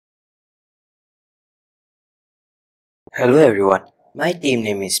Hello everyone, my team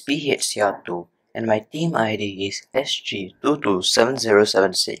name is 𝑃𝒂𝒂𝒂𝒑 and my team ID is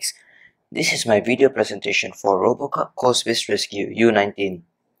SG227076. This is my video presentation for RoboCup CoSpace Rescue U19.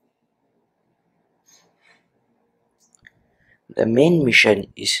 The main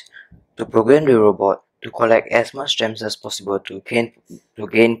mission is to program the robot to collect as much gems as possible to gain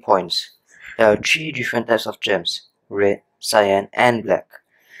points. There are 3 different types of gems: red, cyan, and black.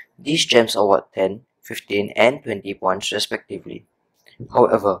 These gems are worth 10, 15, and 20 points respectively.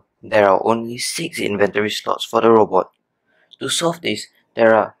 However, there are only 6 inventory slots for the robot. To solve this,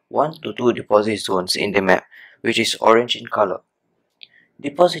 there are 1 to 2 deposit zones in the map, which is orange in color.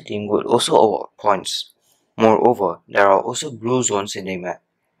 Depositing would also award points. Moreover, there are also blue zones in the map.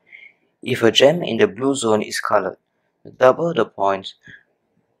 If a gem in the blue zone is colored, double the points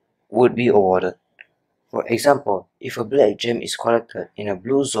would be awarded. For example, if a black gem is collected in a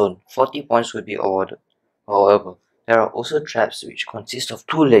blue zone, 40 points would be awarded. However, there are also traps which consist of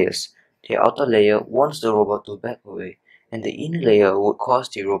 2 layers. The outer layer wants the robot to back away, and the inner layer would cause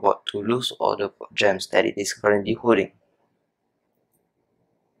the robot to lose all the gems that it is currently holding.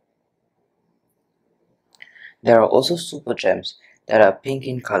 There are also super gems that are pink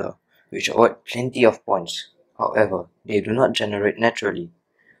in color, which award plenty of points. However, they do not generate naturally.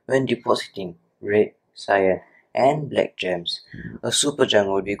 When depositing red, cyan, and black gems, a super gem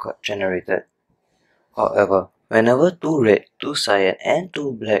will be generated. However, whenever 2 red, 2 cyan, and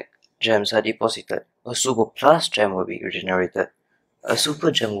 2 black gems are deposited, a super plus gem will be generated. A super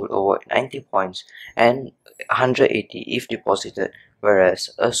gem would award 90 points and 180 if deposited, whereas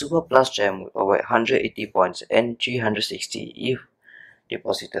a super plus gem would award 180 points and 360 if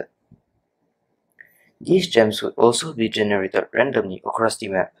deposited. These gems would also be generated randomly across the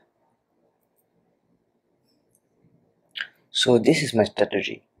map. So this is my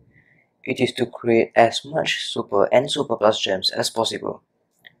strategy. It is to create as much super and super plus gems as possible.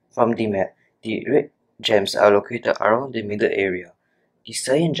 From the map, the red gems are located around the middle area, the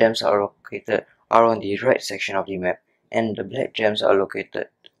cyan gems are located around the right section of the map, and the black gems are located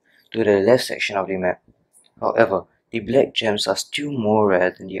to the left section of the map. However, the black gems are still more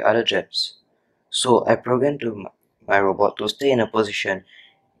rare than the other gems. So I programmed my robot to stay in a position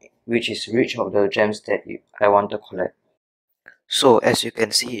which is reach of the gems that I want to collect. So as you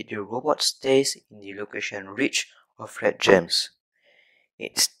can see, the robot stays in the location reach of red gems.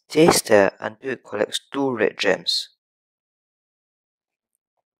 It stays there until it collects 2 red gems.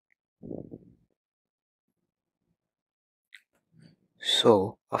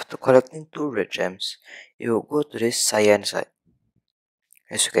 So after collecting 2 red gems, it will go to this cyan side.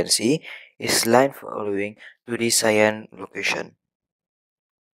 As you can see, it's line following to the cyan location.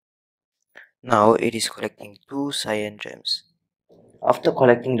 Now it is collecting 2 cyan gems. After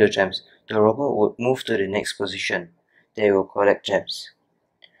collecting the gems, the robot would move to the next position. They will collect gems.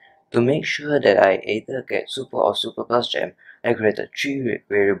 To make sure that I either get super or super plus gem, I created 3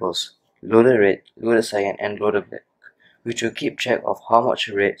 variables: loaded red, loaded cyan, and loaded black, which will keep track of how much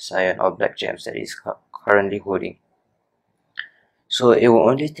red, cyan, or black gems that it is currently holding. So it will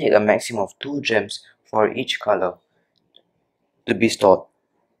only take a maximum of 2 gems for each color to be stored.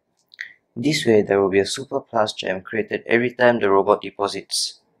 This way, there will be a super plus gem created every time the robot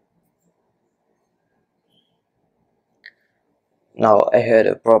deposits. Now I had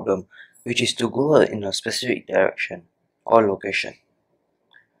a problem, which is to go in a specific direction or location.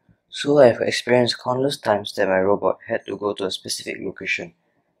 So I have experienced countless times that my robot had to go to a specific location.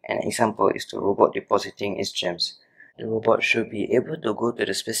 An example is the robot depositing its gems. The robot should be able to go to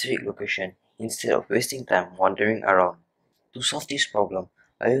the specific location instead of wasting time wandering around. To solve this problem,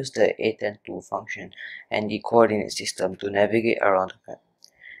 I used the 𝑎10to function and the coordinate system to navigate around the map.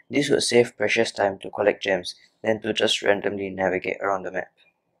 This would save precious time to collect gems than to just randomly navigate around the map.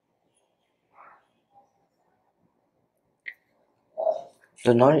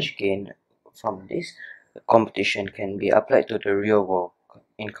 The knowledge gained from this competition can be applied to the real world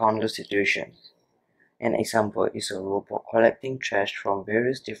in countless situations. An example is a robot collecting trash from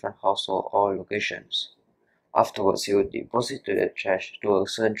various different households or locations. Afterwards, he would deposit the trash to a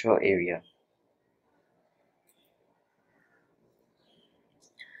central area.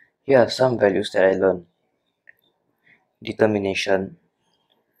 Here are some values that I learned: determination,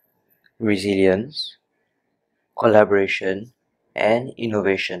 resilience, collaboration, and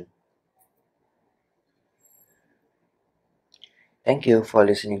innovation. Thank you for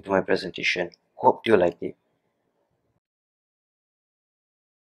listening to my presentation. Hope you liked it.